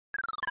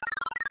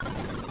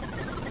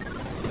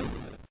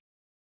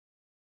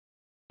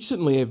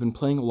Recently, I've been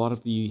playing a lot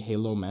of the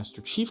Halo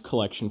Master Chief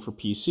Collection for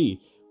PC,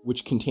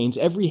 which contains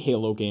every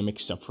Halo game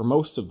except for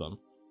most of them.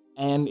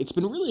 And it's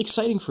been really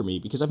exciting for me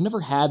because I've never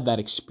had that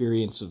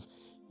experience of,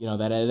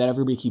 that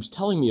everybody keeps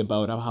telling me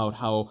about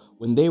how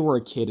when they were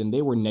a kid and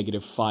they were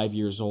 -5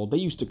 years old, they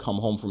used to come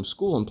home from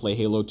school and play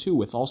Halo 2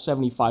 with all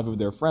 75 of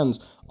their friends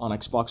on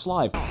Xbox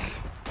Live. I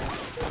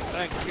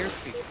don't care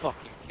if he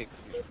fucking kicks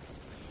me.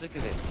 Look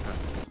at it.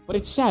 But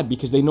it's sad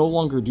because they no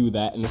longer do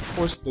that, and of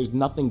course there's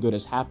nothing good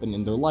has happened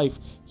in their life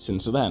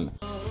since then.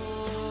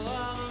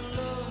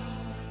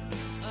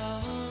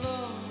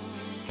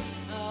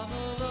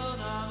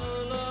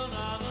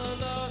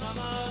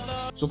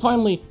 So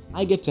finally,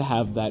 I get to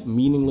have that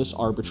meaningless,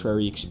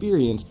 arbitrary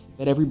experience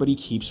that everybody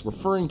keeps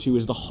referring to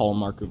as the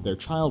hallmark of their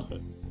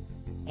childhood.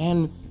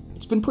 And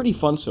it's been pretty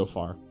fun so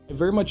far. I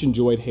very much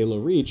enjoyed Halo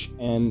Reach,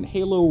 and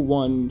Halo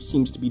 1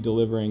 seems to be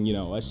delivering,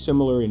 a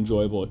similar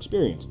enjoyable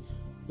experience.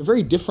 They're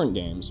very different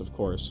games, of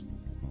course.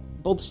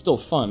 Both still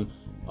fun,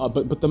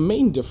 but the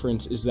main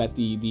difference is that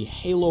the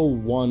Halo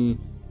 1,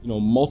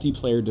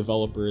 multiplayer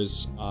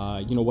developers,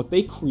 what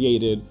they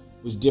created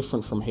was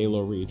different from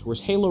Halo Reach.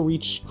 Whereas Halo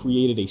Reach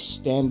created a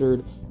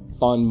standard,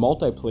 fun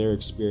multiplayer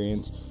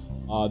experience,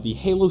 the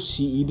Halo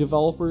CE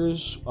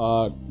developers,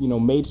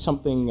 made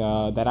something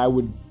that I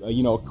would,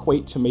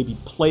 equate to maybe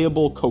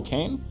playable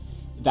cocaine.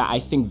 I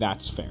think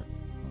that's fair.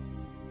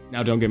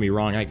 Now, don't get me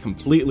wrong, I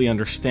completely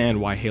understand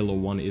why Halo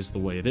 1 is the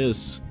way it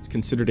is. It's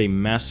considered a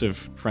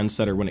massive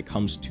trendsetter when it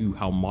comes to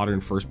how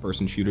modern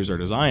first-person shooters are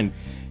designed,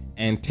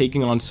 and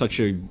taking on such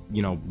a,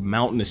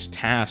 mountainous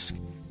task,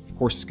 of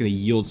course, is going to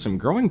yield some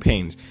growing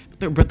pains.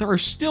 But there are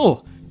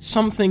still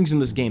some things in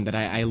this game that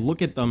I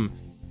look at them,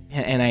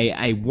 and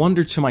I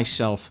wonder to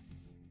myself,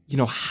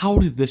 how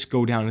did this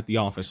go down at the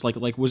office?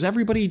 Like, was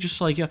everybody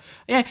just like, yeah,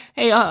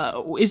 hey,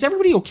 is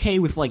everybody okay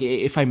with, like,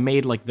 if I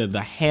made, like,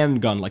 the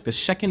handgun, like, the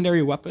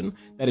secondary weapon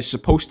that is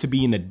supposed to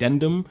be an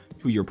addendum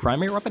to your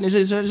primary weapon?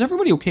 Is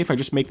everybody okay if I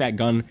just make that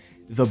gun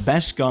the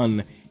best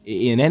gun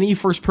in any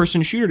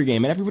first-person shooter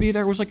game? And everybody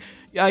there was like,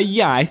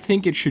 yeah, I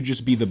think it should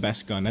just be the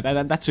best gun.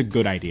 That's a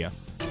good idea.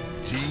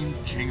 Team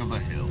King of the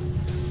Hill.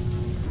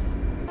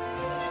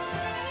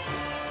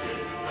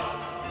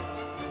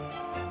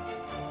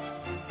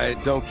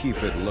 Don't keep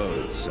it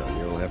loaded, son.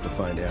 You'll have to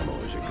find ammo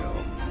as you go.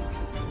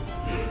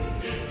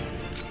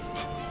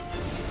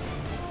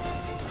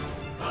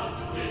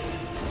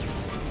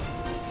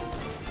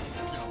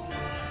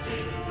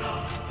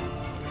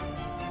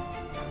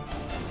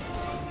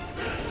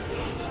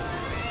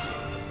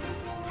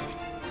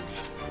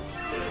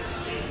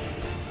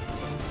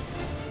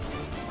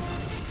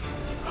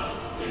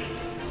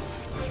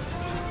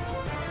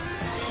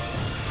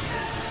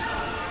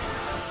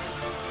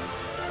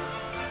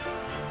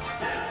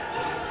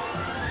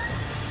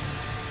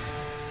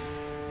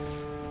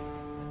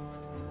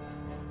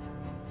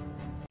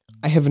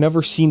 I have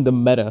never seen the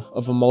meta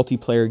of a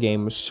multiplayer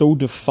game so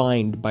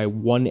defined by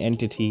one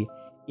entity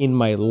in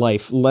my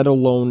life, let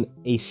alone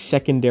a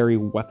secondary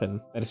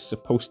weapon that is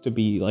supposed to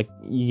be, like,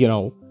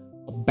 a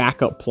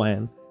backup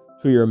plan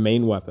to your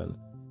main weapon.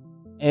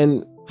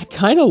 And I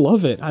kind of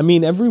love it. I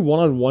mean, every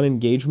one-on-one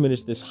engagement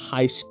is this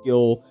high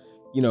skill,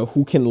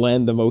 who can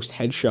land the most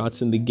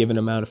headshots in the given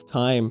amount of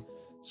time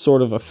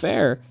sort of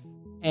affair.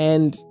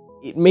 And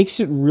it makes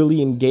it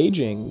really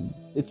engaging.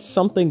 It's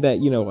something that,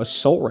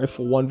 assault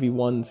rifle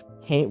 1v1s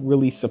can't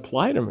really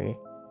supply to me.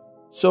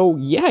 So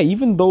yeah,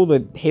 even though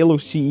the Halo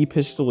CE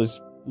pistol is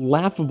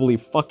laughably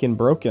fucking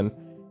broken,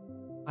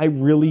 I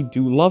really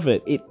do love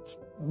it.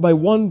 My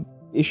one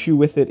issue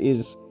with it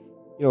is,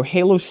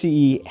 Halo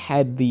CE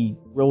had the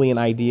brilliant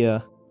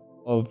idea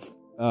of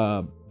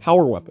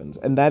power weapons,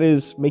 and that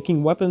is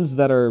making weapons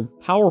that are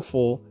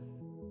powerful,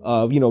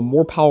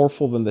 more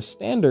powerful than the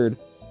standard,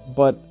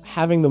 but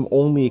having them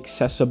only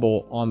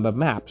accessible on the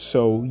map,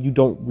 so you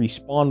don't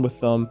respawn with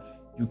them,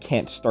 you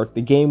can't start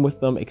the game with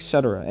them,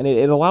 etc. And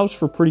it allows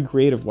for pretty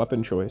creative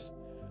weapon choice.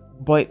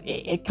 But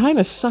it kind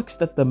of sucks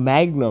that the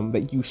Magnum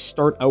that you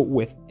start out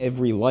with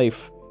every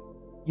life,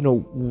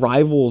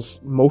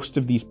 rivals most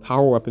of these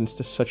power weapons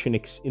to such an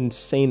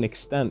insane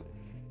extent,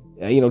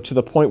 to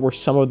the point where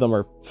some of them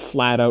are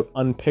flat out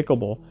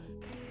unpickable.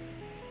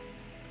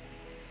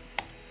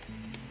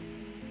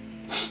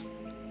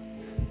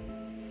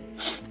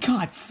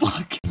 God,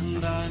 fuck.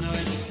 And I know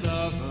it's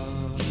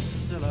over,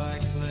 still I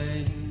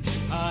cling.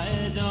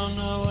 I don't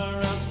know where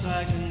else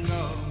I can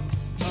go.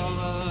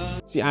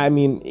 See, I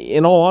mean,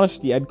 in all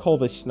honesty, I'd call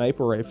this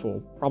sniper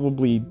rifle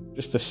probably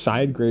just a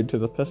side grade to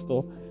the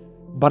pistol.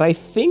 But I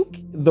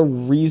think the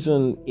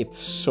reason it's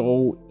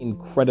so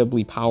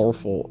incredibly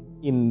powerful,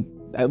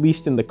 at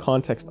least in the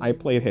context I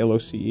played Halo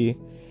CE,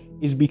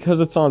 is because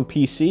it's on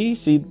PC.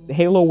 See,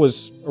 Halo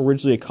was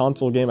originally a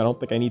console game, I don't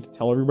think I need to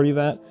tell everybody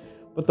that.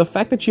 But the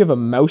fact that you have a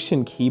mouse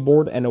and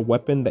keyboard and a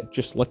weapon that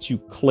just lets you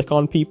click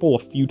on people a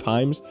few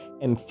times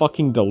and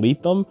fucking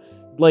delete them,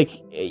 like,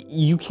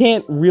 you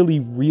can't really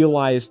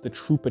realize the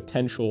true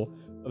potential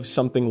of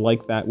something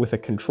like that with a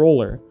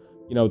controller.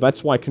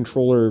 That's why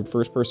controller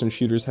first-person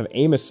shooters have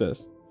aim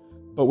assist.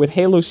 But with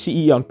Halo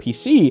CE on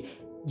PC,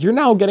 you're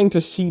now getting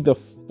to see the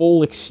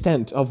full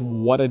extent of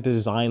what a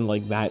design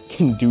like that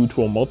can do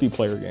to a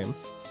multiplayer game.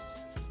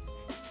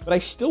 But I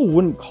still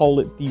wouldn't call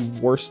it the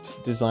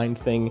worst design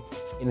thing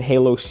in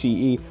Halo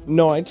CE.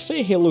 No, I'd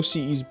say Halo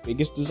CE's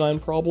biggest design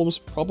problems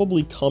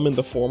probably come in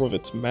the form of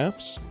its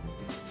maps.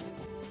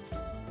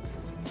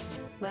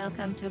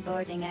 Welcome to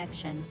boarding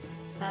action.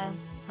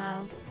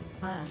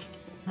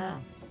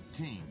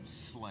 Team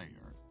Slayer.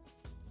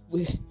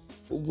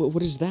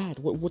 What is that?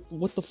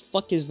 What the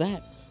fuck is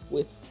that?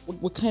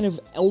 What kind of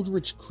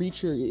eldritch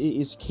creature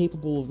is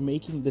capable of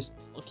making this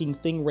fucking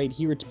thing right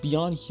here? It's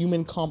beyond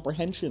human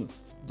comprehension.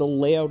 The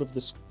layout of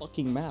this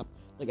fucking map.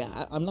 Like,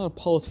 I'm not a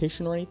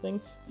politician or anything.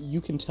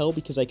 You can tell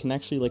because I can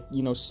actually, like,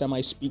 you know,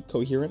 semi-speak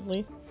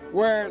coherently.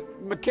 Where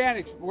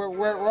mechanics,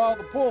 where all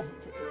the pool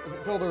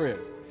filter is.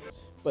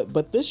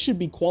 But this should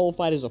be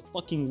qualified as a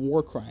fucking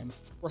war crime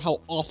for how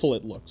awful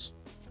it looks.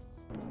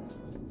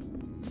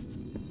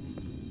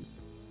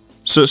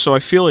 So I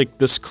feel like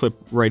this clip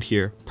right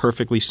here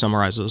perfectly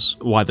summarizes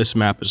why this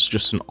map is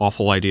just an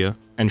awful idea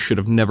and should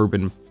have never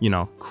been, you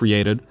know,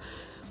 created.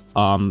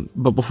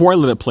 But before I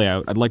let it play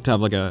out, I'd like to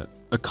have like a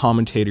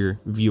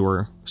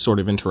commentator-viewer sort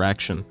of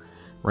interaction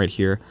right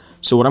here.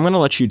 So what I'm going to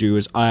let you do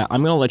is I'm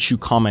going to let you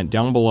comment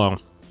down below,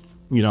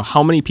 you know,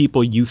 how many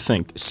people you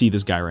think see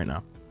this guy right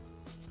now.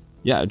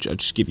 Yeah, I'll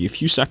just give you a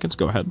few seconds.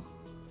 Go ahead.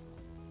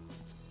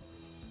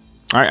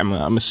 All right,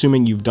 I'm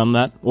assuming you've done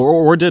that,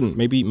 or didn't.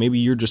 Maybe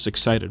you're just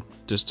excited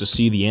just to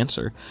see the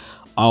answer.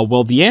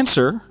 Well, the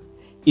answer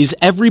is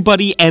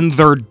everybody and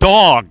their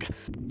dog.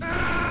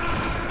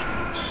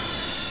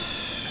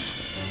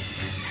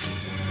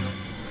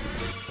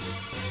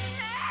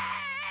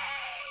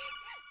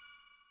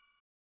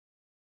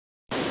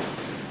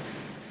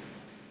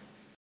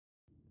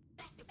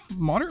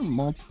 Modern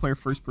multiplayer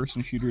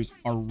first-person shooters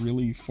are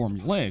really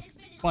formulaic,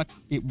 but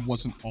it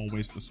wasn't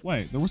always this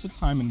way. There was a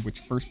time in which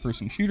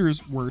first-person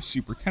shooters were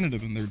super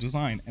tentative in their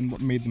design, and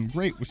what made them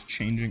great was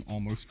changing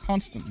almost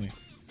constantly.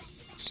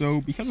 So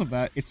because of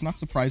that, it's not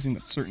surprising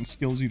that certain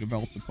skills you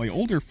develop to play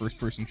older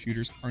first-person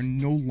shooters are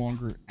no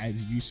longer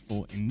as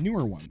useful in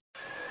newer ones.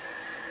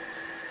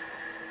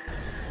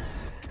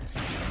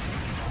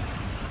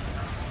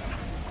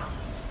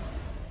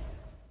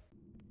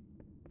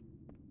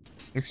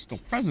 They're still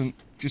present,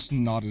 just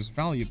not as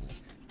valuable.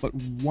 But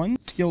one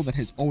skill that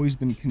has always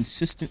been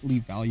consistently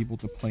valuable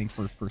to playing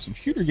first-person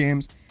shooter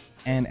games,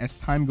 and as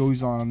time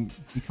goes on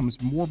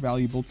becomes more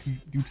valuable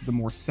due to the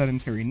more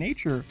sedentary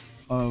nature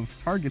of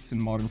targets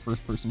in modern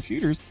first-person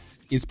shooters,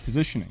 is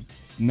positioning.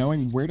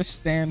 Knowing where to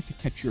stand to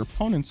catch your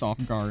opponents off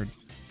guard,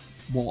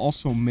 while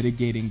also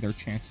mitigating their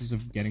chances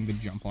of getting the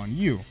jump on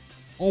you.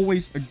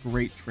 Always a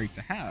great trait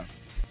to have.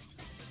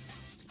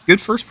 Good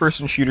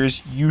first-person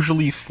shooters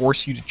usually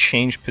force you to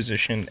change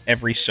position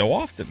every so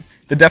often.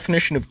 The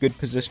definition of good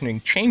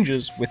positioning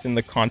changes within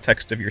the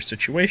context of your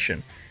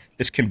situation.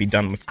 This can be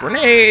done with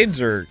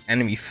grenades, or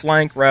enemy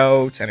flank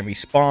routes, enemy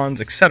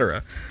spawns,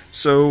 etc.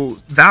 So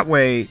that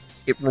way,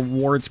 it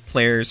rewards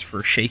players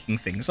for shaking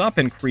things up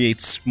and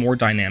creates more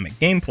dynamic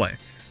gameplay.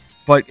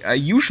 But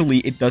usually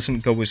it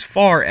doesn't go as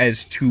far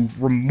as to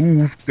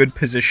remove good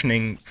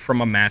positioning from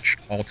a match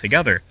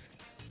altogether.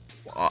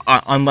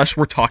 Unless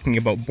we're talking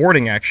about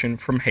boarding action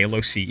from Halo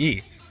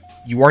CE.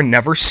 You are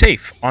never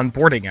safe on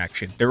boarding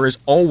action. There is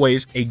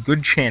always a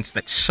good chance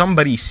that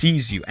somebody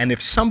sees you, and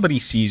if somebody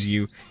sees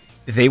you,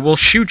 they will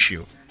shoot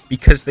you,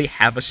 because they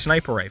have a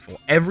sniper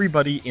rifle.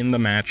 Everybody in the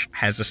match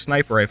has a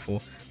sniper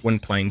rifle when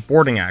playing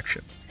boarding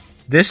action.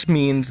 This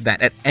means that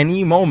at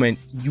any moment,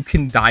 you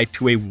can die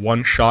to a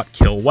one-shot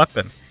kill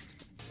weapon.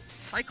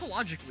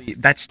 Psychologically,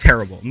 that's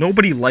terrible.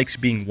 Nobody likes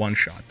being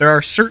one-shot. There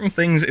are certain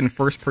things in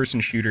first-person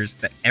shooters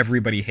that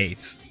everybody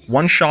hates.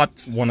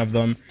 One-shot's one of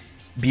them,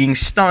 being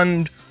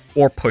stunned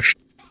or pushed.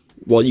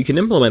 While you can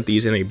implement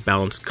these in a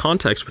balanced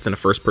context within a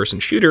first-person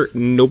shooter,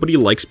 nobody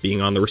likes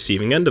being on the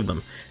receiving end of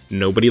them.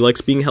 Nobody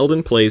likes being held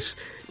in place,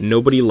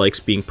 nobody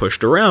likes being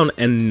pushed around,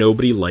 and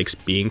nobody likes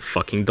being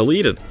fucking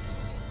deleted.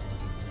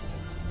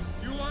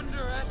 You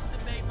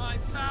underestimate my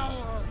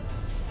power!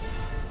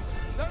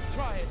 Don't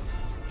try it!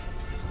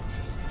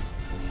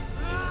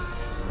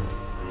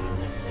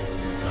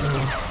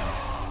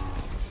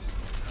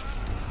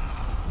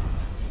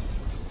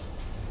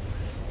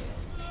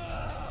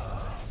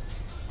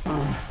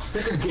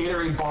 Stick a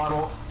Gatorade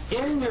bottle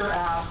in your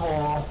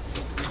asshole.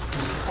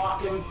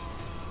 Fucking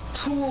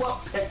tool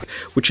up pick.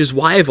 Which is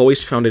why I've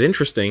always found it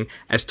interesting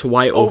as to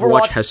why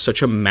Overwatch has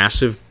such a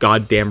massive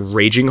goddamn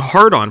raging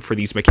hard-on for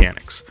these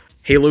mechanics.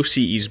 Halo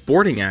CE's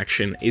boarding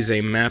action is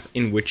a map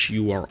in which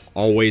you are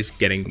always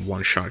getting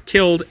one-shot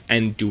killed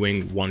and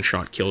doing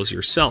one-shot kills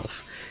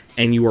yourself.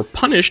 And you are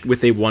punished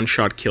with a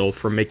one-shot kill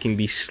for making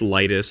the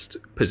slightest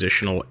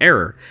positional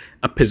error.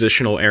 A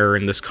positional error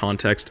in this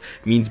context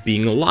means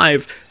being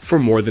alive for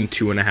more than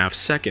 2.5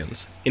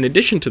 seconds. In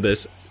addition to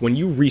this, when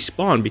you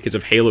respawn because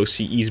of Halo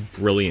CE's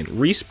brilliant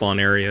respawn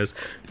areas,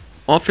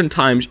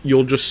 oftentimes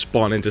you'll just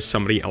spawn into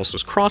somebody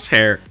else's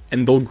crosshair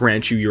and they'll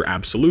grant you your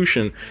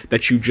absolution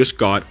that you just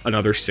got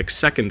another 6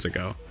 seconds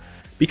ago.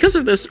 Because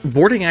of this,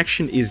 boarding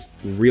action is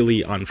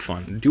really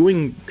unfun.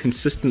 Doing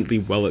consistently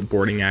well at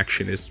boarding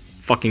action is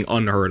fucking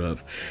unheard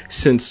of,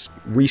 since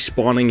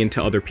respawning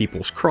into other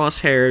people's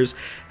crosshairs,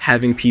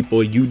 having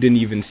people you didn't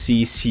even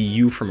see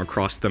you from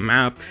across the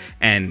map,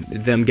 and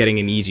them getting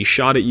an easy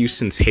shot at you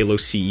since Halo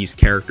CE's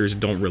characters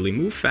don't really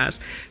move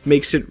fast,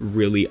 makes it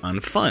really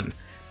unfun.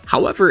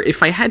 However,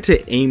 if I had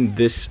to aim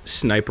this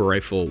sniper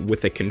rifle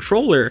with a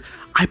controller,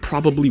 I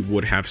probably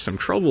would have some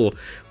trouble,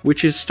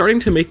 which is starting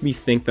to make me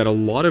think that a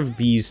lot of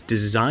these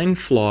design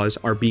flaws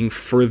are being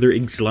further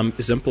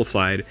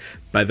exemplified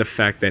by the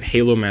fact that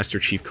Halo Master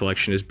Chief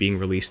Collection is being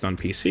released on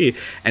PC,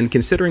 and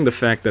considering the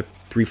fact that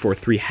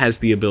 343 has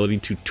the ability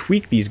to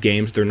tweak these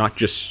games, they're not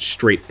just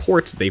straight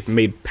ports, they've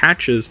made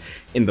patches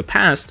in the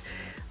past,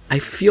 I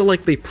feel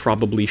like they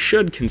probably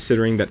should,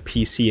 considering that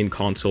PC and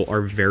console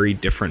are very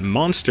different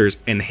monsters,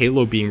 and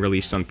Halo being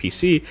released on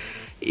PC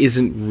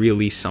isn't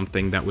really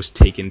something that was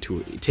taken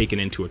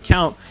into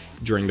account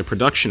during the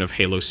production of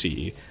Halo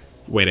CE.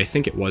 Wait, I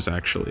think it was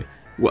actually.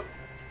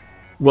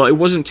 Well, it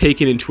wasn't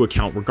taken into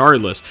account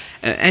regardless.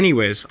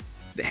 Anyways,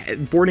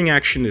 boarding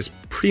action is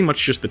pretty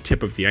much just the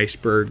tip of the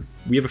iceberg.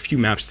 We have a few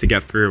maps to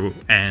get through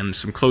and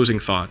some closing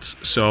thoughts,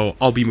 so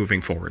I'll be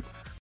moving forward.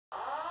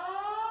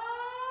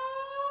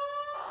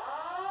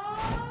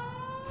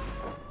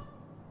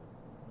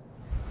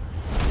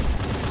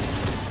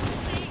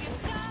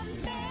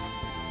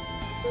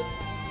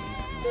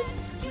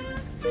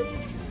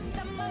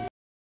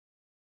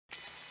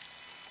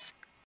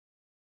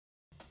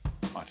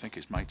 I think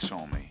his mate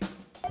saw me.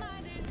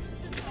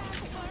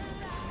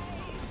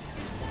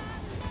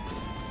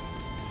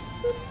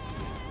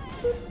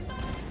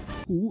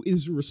 Who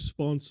is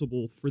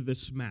responsible for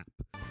this map?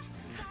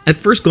 At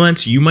first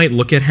glance, you might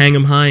look at Hang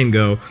 'em High and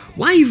go,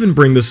 why even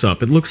bring this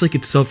up? It looks like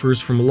it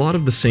suffers from a lot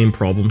of the same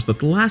problems that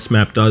the last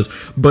map does,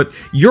 but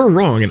you're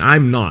wrong and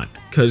I'm not,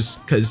 because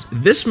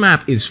this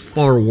map is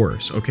far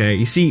worse, okay?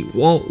 You see,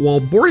 while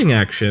boarding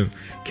action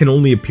can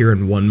only appear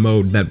in one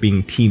mode, that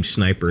being Team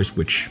Snipers,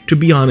 which, to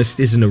be honest,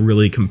 isn't a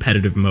really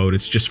competitive mode,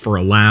 it's just for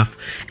a laugh,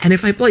 and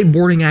if I play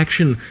boarding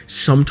action,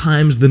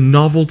 sometimes the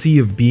novelty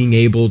of being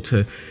able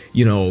to,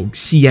 you know,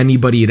 see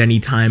anybody at any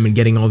time and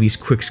getting all these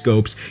quick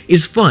scopes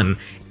is fun.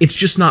 It's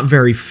just not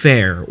very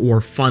fair or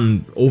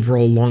fun over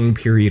a long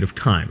period of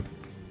time.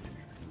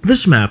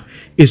 This map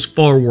is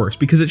far worse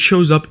because it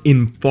shows up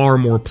in far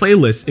more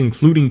playlists,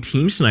 including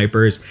Team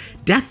Snipers,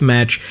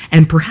 Deathmatch,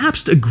 and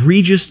perhaps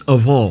egregious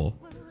of all,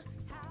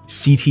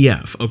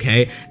 CTF,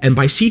 okay? And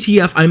by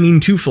CTF, I mean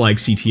two-flag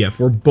CTF,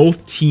 where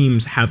both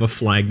teams have a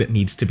flag that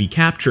needs to be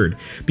captured,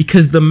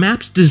 because the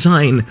map's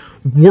design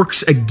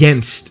works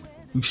against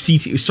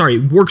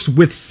works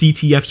with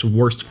CTF's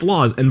worst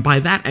flaws, and by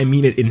that I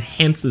mean it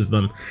enhances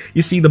them.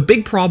 You see, the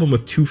big problem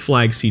with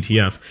two-flag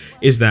CTF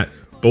is that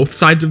both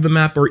sides of the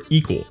map are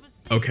equal,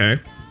 okay?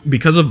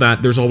 Because of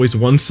that, there's always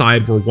one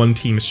side where one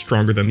team is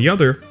stronger than the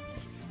other.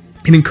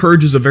 It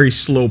encourages a very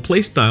slow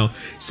playstyle,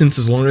 since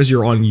as long as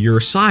you're on your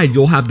side,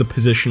 you'll have the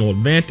positional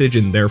advantage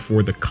and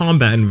therefore the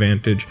combat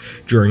advantage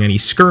during any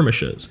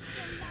skirmishes.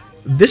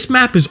 This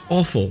map is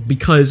awful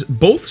because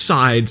both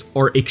sides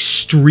are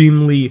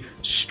extremely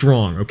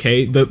strong,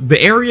 okay?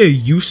 The area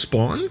you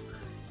spawn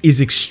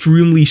is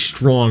extremely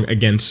strong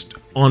against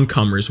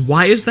oncomers.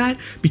 Why is that?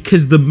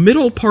 Because the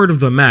middle part of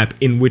the map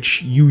in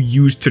which you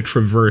use to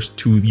traverse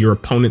to your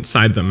opponent's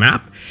side of the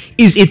map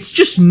it's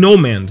just no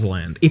man's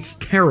land. It's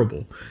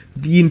terrible.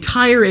 The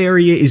entire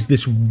area is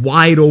this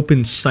wide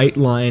open sight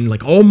line,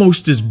 like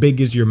almost as big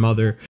as your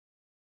mother.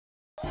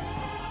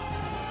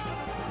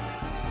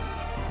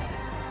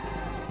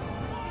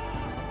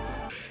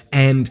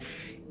 And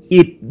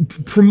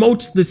it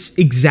promotes this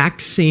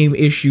exact same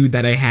issue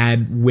that I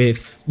had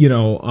with, you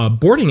know,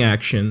 boarding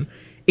action,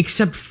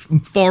 except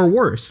far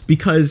worse,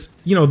 because,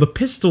 you know, the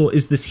pistol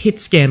is this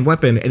hit-scan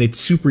weapon and it's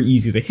super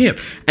easy to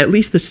hit. At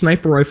least the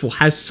sniper rifle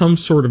has some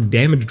sort of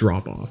damage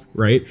drop-off,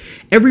 right?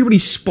 Everybody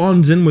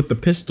spawns in with the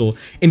pistol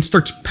and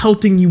starts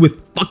pelting you with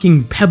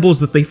fucking pebbles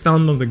that they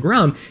found on the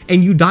ground,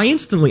 and you die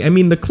instantly. I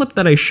mean, the clip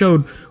that I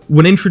showed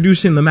when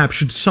introducing the map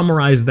should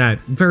summarize that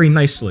very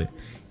nicely.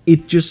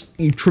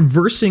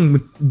 Traversing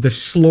with the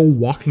slow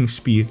walking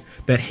speed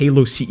that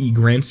Halo CE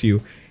grants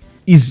you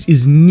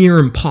is near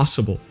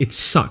impossible. It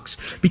sucks.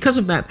 Because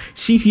of that,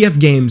 CTF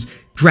games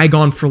drag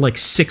on for like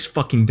 6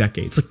 fucking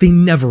decades. Like, they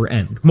never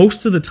end.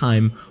 Most of the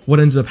time, what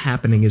ends up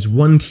happening is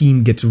one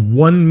team gets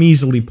one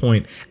measly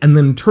point and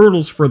then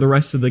turtles for the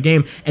rest of the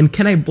game. And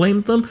can I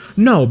blame them?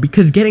 No,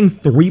 because getting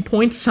 3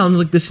 points sounds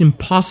like this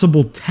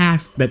impossible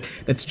task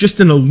that's just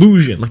an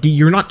illusion. Like,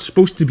 you're not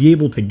supposed to be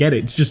able to get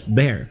it. It's just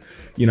there,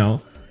 you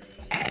know?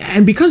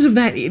 And because of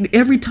that,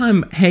 every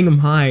time Hang 'em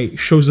High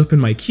shows up in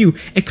my queue,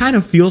 it kind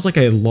of feels like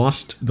I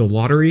lost the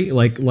lottery.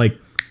 Like,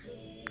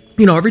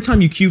 you know, every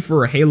time you queue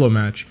for a Halo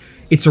match,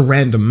 it's a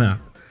random map.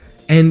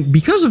 And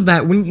because of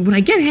that, when I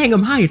get Hang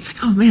 'em High, it's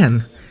like, oh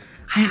man,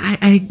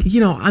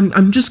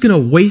 I'm just gonna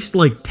waste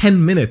like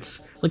 10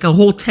 minutes, like a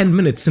whole 10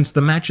 minutes, since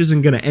the match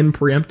isn't gonna end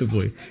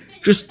preemptively,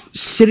 just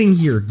sitting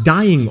here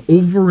dying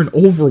over and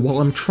over while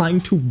I'm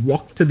trying to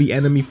walk to the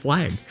enemy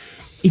flag.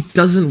 it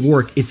doesn't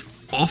work. It's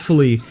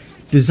awfully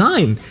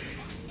designed.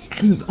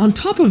 And on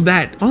top of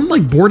that,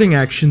 unlike boarding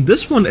action,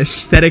 this one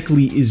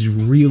aesthetically is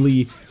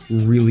really,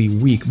 really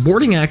weak.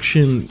 Boarding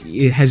action,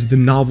 it has the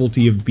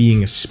novelty of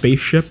being a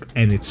spaceship,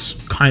 and it's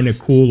kind of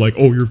cool, like,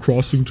 oh, you're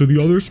crossing to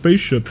the other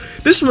spaceship.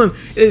 This one,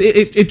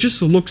 it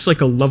just looks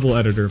like a level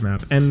editor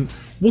map, and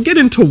we'll get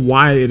into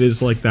why it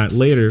is like that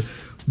later,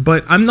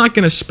 but I'm not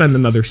going to spend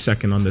another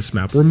second on this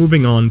map. We're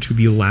moving on to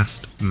the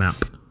last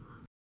map.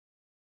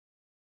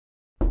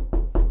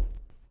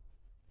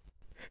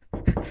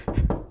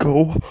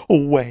 Go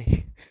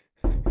away.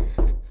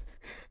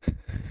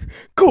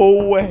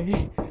 Go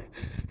away.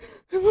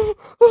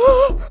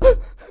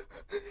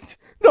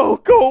 No,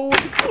 go away,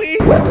 please.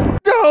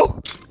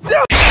 No.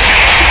 No.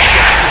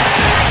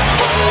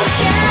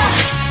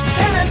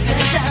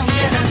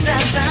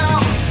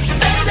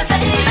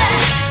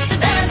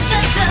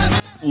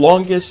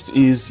 Longest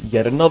is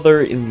yet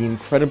another in the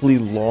incredibly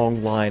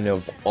long line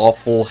of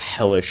awful,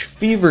 hellish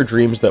fever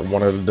dreams that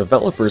one of the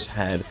developers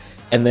had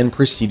and then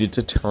proceeded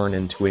to turn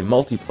into a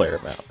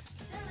multiplayer map.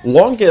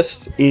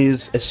 Longest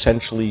is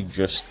essentially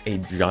just a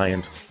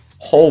giant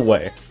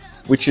hallway,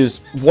 which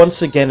is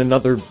once again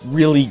another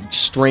really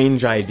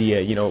strange idea,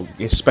 you know,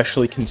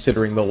 especially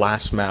considering the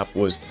last map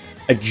was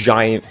a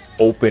giant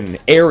open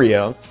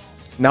area.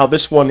 Now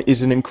this one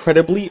is an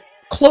incredibly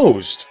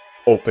closed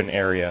open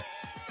area.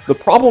 The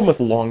problem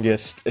with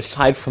Longest,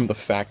 aside from the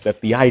fact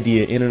that the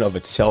idea in and of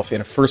itself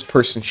in a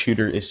first-person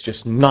shooter is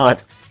just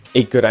not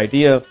a good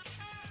idea,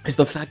 is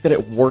the fact that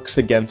it works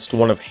against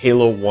one of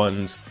Halo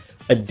 1's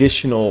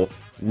additional,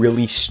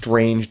 really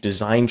strange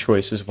design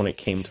choices when it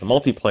came to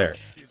multiplayer.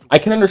 I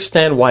can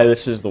understand why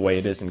this is the way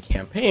it is in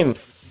campaign,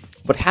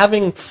 but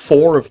having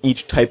 4 of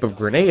each type of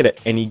grenade at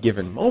any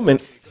given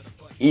moment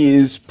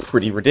is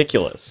pretty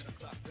ridiculous.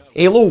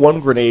 Halo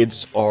 1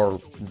 grenades are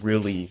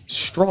really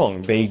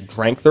strong. They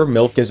drank their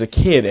milk as a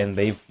kid and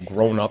they've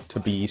grown up to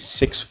be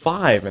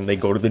 6'5" and they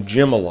go to the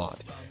gym a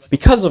lot.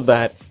 Because of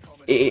that,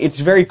 it's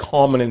very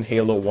common in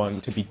Halo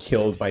 1 to be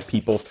killed by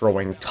people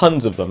throwing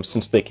tons of them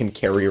since they can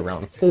carry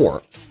around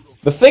 4.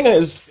 The thing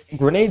is,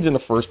 grenades in a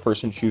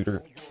first-person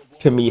shooter,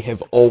 to me,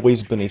 have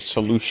always been a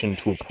solution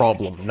to a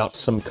problem, not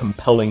some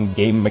compelling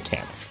game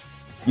mechanic.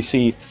 You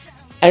see,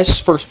 as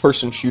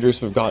first-person shooters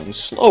have gotten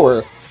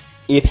slower,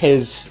 it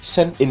has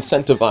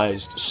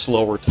incentivized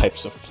slower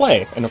types of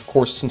play, and of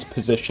course, since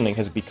positioning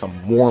has become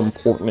more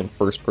important in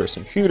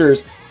first-person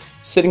shooters,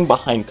 sitting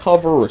behind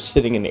cover or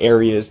sitting in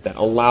areas that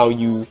allow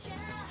you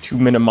to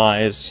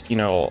minimize, you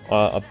know,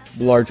 a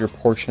larger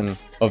portion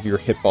of your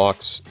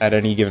hitbox at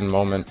any given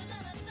moment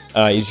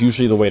is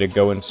usually the way to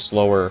go in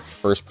slower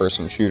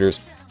first-person shooters.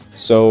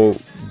 So,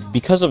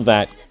 because of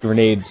that,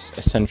 grenades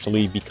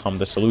essentially become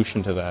the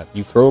solution to that.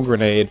 You throw a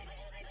grenade,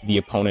 the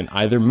opponent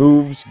either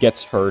moves,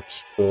 gets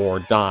hurt, or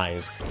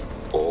dies.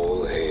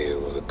 All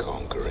hail the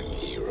conquering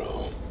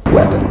hero.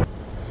 Weapon.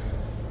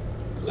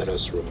 Let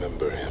us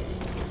remember him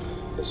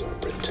as our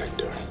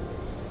protector,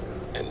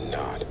 and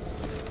not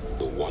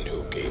the one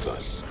who gave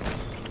us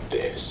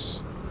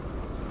this.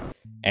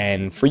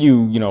 And for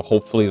you, you know,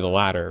 hopefully the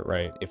latter,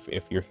 right,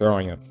 if you're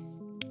throwing it.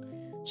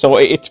 So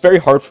it's very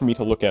hard for me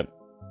to look at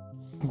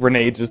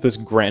grenades as this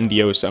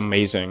grandiose,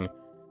 amazing,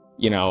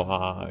 you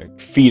know,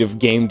 feat of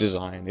game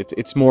design.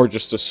 It's more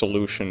just a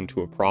solution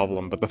to a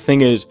problem. But the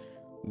thing is,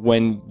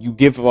 when you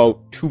give out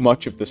too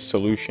much of this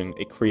solution,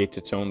 it creates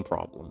its own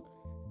problem.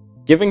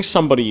 Giving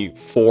somebody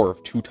 4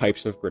 of 2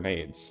 types of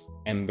grenades,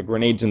 and the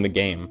grenades in the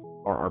game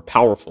are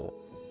powerful,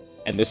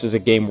 and this is a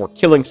game where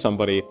killing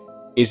somebody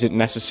isn't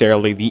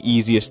necessarily the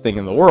easiest thing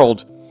in the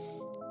world,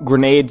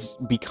 grenades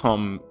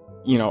become,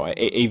 you know,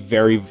 a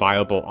very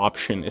viable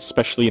option,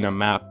 especially in a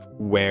map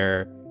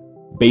where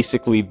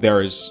basically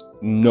there's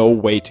no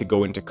way to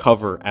go into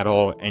cover at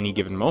all at any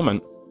given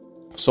moment.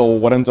 So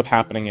what ends up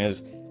happening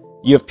is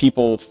you have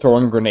people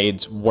throwing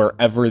grenades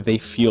wherever they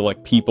feel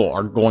like people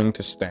are going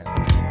to stand.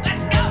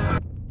 Let's go!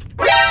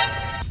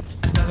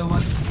 Another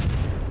one.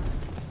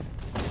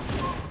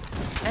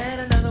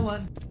 And another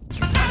one.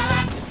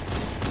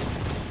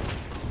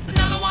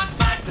 Another one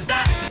bites the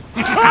dust.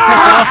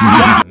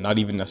 Not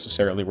even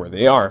necessarily where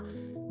they are.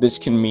 This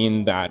can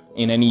mean that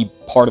in any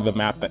part of the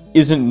map that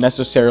isn't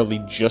necessarily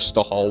just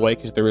a hallway,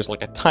 because there is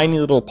like a tiny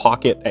little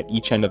pocket at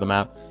each end of the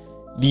map,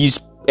 these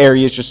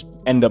areas just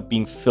end up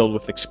being filled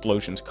with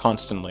explosions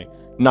constantly.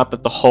 Not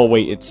that the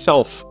hallway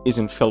itself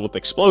isn't filled with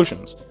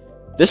explosions.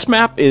 This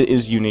map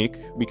is unique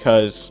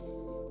because,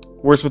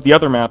 whereas with the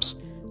other maps,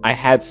 I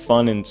had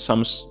fun in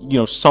some, you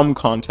know, some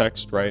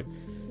context, right?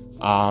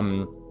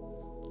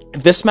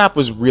 This map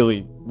was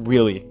really,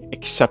 really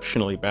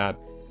exceptionally bad.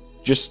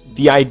 Just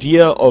the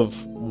idea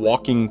of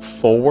walking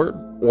forward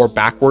or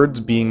backwards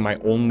being my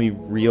only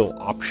real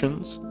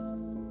options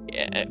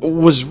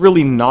was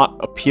really not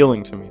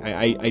appealing to me.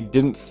 I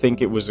didn't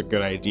think it was a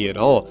good idea at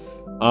all.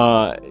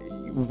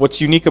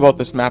 What's unique about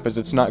this map is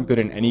it's not good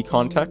in any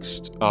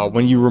context.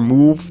 When you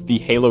remove the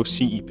Halo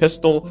CE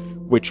pistol,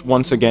 which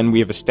once again we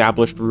have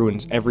established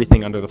ruins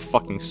everything under the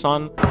fucking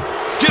sun.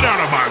 Get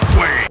out of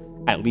my way!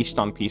 At least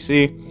on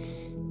PC.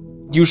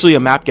 usually a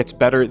map gets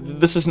better.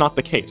 This is not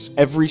the case.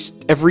 Every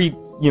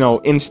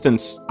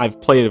instance I've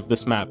played of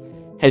this map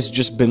has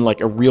just been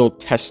like a real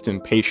test in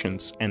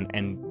patience and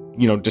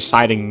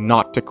deciding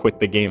not to quit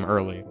the game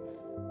early.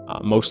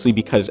 Mostly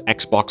because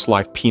Xbox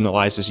Live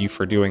penalizes you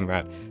for doing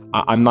that.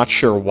 I'm not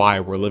sure why.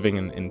 We're living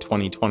in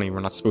 2020. We're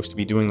not supposed to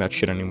be doing that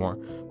shit anymore.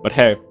 But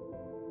hey.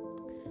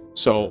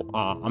 So,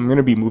 I'm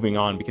gonna be moving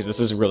on because this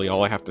is really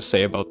all I have to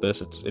say about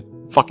this. It's a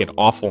fucking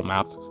awful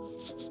map.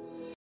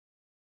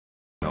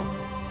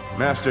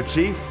 Master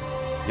Chief,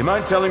 you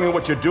mind telling me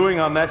what you're doing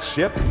on that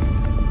ship?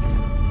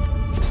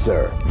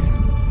 Sir,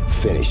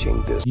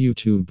 finishing this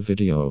YouTube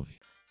video.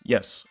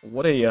 Yes,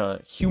 what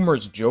a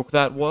humorous joke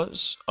that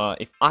was.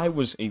 If I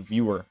was a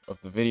viewer of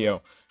the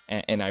video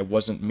and I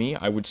wasn't me,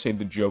 I would say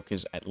the joke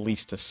is at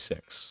least a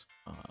 6.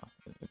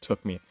 It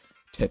took me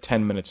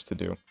 10 minutes to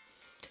do.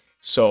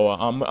 So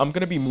I'm going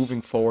to be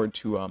moving forward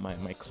to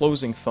my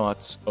closing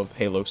thoughts of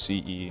Halo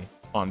CE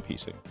on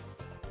PC.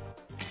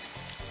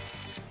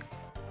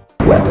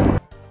 Weapon.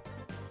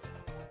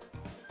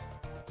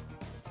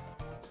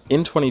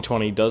 In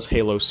 2020, does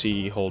Halo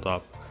CE hold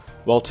up?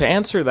 Well, to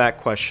answer that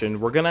question,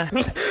 we're gonna...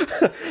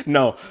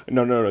 No.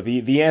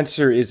 The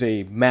answer is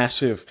a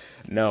massive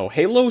no.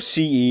 Halo CE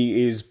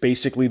is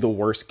basically the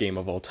worst game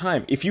of all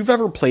time. If you've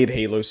ever played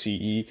Halo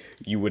CE,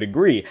 you would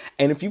agree.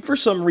 And if you for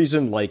some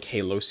reason like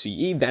Halo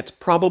CE, that's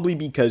probably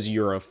because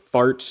you're a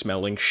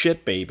fart-smelling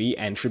shit baby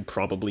and should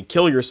probably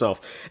kill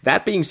yourself.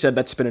 That being said,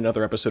 that's been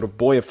another episode of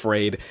Boy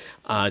Afraid.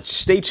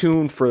 Stay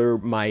tuned for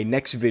my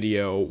next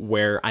video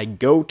where I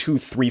go to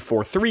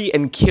 343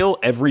 and kill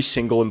every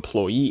single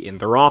employee in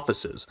their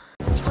offices.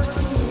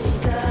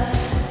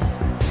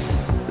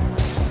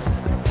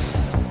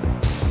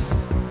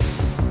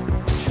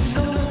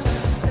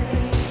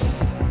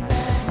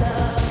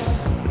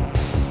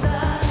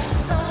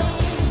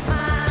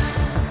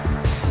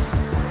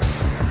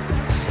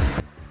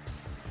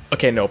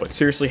 Okay, no, but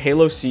seriously,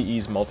 Halo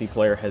CE's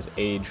multiplayer has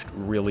aged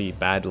really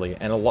badly,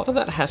 and a lot of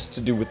that has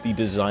to do with the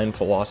design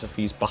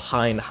philosophies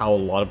behind how a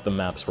lot of the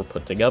maps were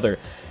put together.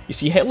 You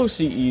see, Halo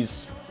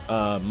CE's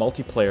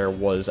multiplayer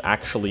was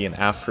actually an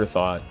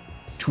afterthought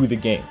to the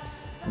game,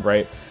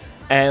 right?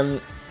 And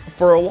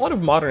for a lot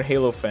of modern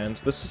Halo fans,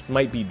 this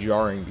might be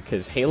jarring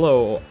because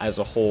Halo as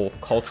a whole,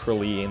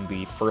 culturally in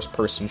the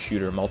first-person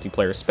shooter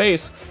multiplayer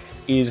space,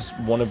 is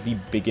one of the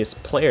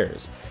biggest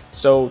players.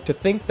 So to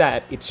think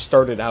that it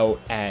started out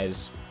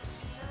as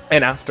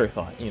an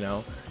afterthought,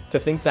 to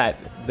think that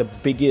the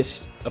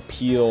biggest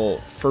appeal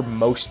for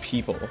most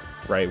people,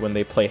 right, when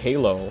they play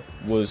Halo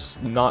was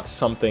not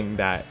something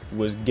that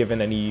was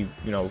given any,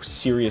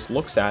 serious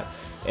looks at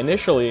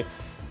initially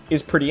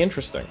is pretty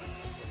interesting.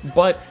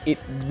 But it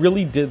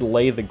really did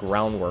lay the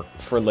groundwork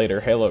for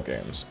later Halo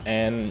games,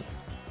 and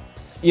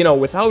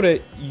without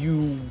it,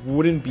 you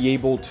wouldn't be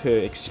able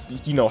to,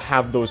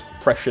 have those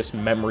precious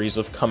memories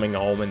of coming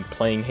home and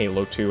playing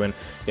Halo 2 and,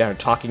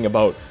 talking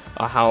about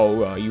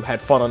how you had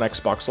fun on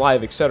Xbox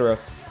Live, etc.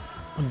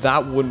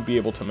 That wouldn't be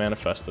able to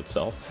manifest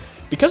itself.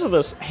 Because of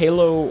this,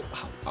 Halo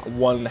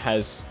 1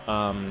 has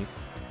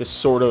this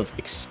sort of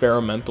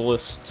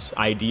experimentalist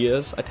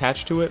ideas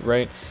attached to it,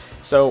 right?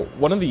 So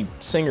one of the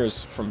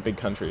singers from Big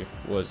Country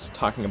was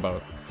talking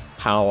about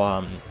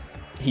how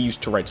he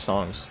used to write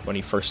songs when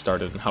he first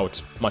started and how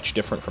it's much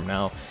different from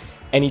now.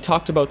 And he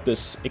talked about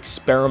this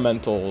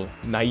experimental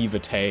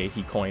naivete,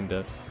 he coined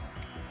it,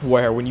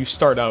 where when you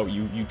start out,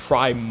 you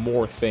try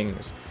more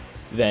things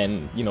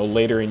than,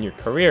 later in your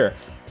career.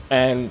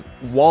 And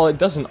while it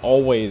doesn't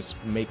always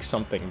make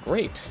something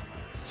great,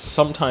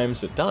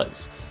 sometimes it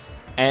does.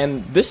 And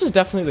this is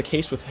definitely the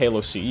case with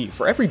Halo CE.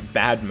 For every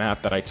bad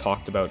map that I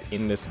talked about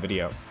in this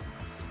video,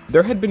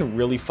 there had been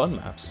really fun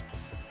maps.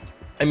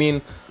 I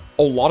mean,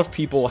 a lot of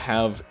people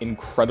have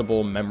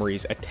incredible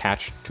memories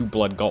attached to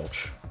Blood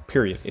Gulch,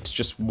 period. It's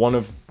just one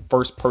of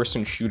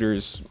first-person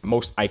shooters'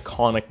 most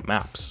iconic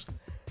maps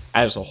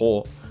as a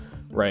whole,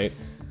 right?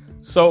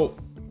 So,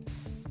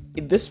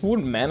 this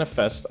wouldn't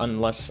manifest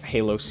unless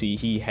Halo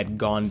CE had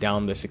gone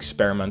down this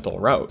experimental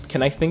route.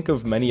 Can I think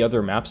of many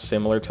other maps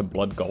similar to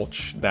Blood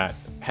Gulch that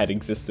had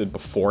existed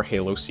before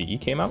Halo CE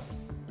came out?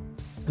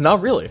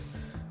 Not really.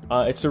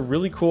 It's a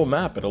really cool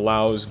map. It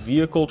allows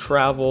vehicle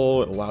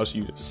travel, it allows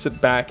you to sit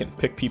back and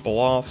pick people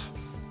off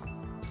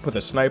with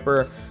a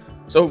sniper.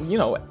 So,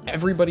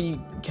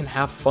 everybody can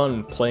have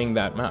fun playing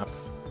that map,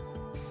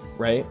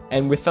 right?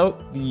 And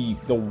without the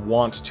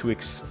want to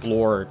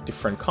explore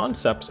different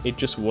concepts, it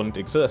just wouldn't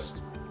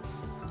exist.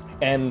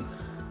 And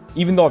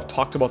even though I've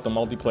talked about the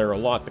multiplayer a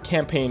lot, the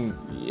campaign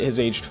has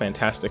aged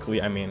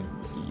fantastically. I mean,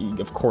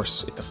 of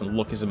course, it doesn't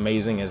look as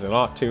amazing as it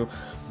ought to,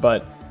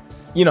 but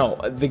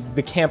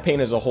the campaign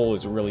as a whole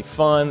is really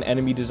fun,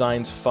 enemy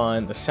design's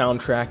fun, the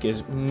soundtrack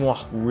is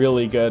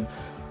really good.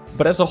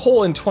 But as a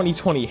whole in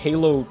 2020,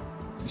 Halo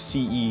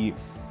CE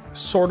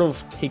sort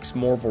of takes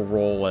more of a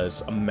role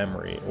as a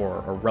memory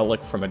or a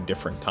relic from a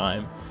different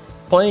time.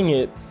 Playing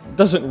it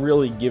doesn't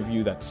really give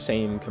you that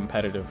same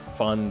competitive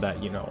fun that,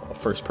 a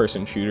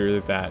first-person shooter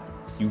that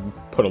you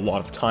put a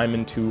lot of time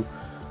into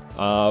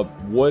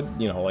would,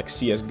 you know, like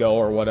CSGO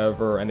or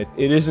whatever, and it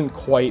isn't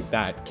quite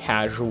that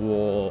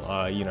casual,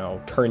 you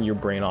know, turn your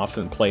brain off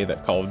and play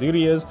that Call of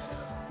Duty is,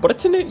 but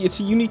it's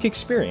a unique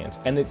experience,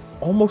 and it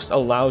almost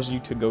allows you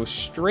to go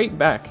straight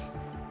back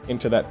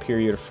into that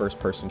period of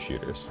first-person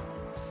shooters,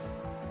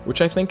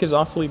 which I think is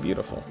awfully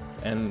beautiful.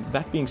 And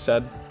that being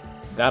said,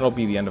 that'll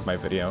be the end of my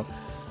video.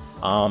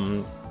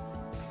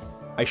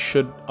 I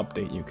should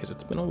update you, because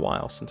it's been a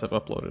while since I've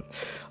uploaded.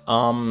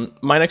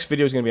 My next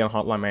video is going to be on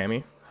Hotline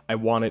Miami. I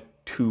want it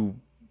to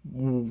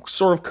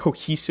sort of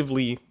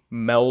cohesively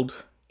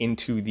meld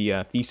into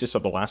the thesis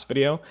of the last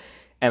video,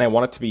 and I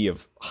want it to be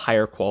of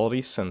higher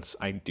quality since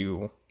I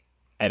do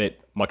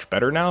edit much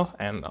better now,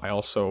 and I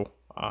also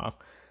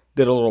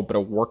did a little bit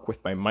of work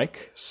with my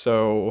mic,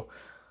 so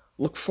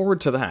look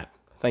forward to that.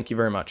 Thank you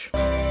very much.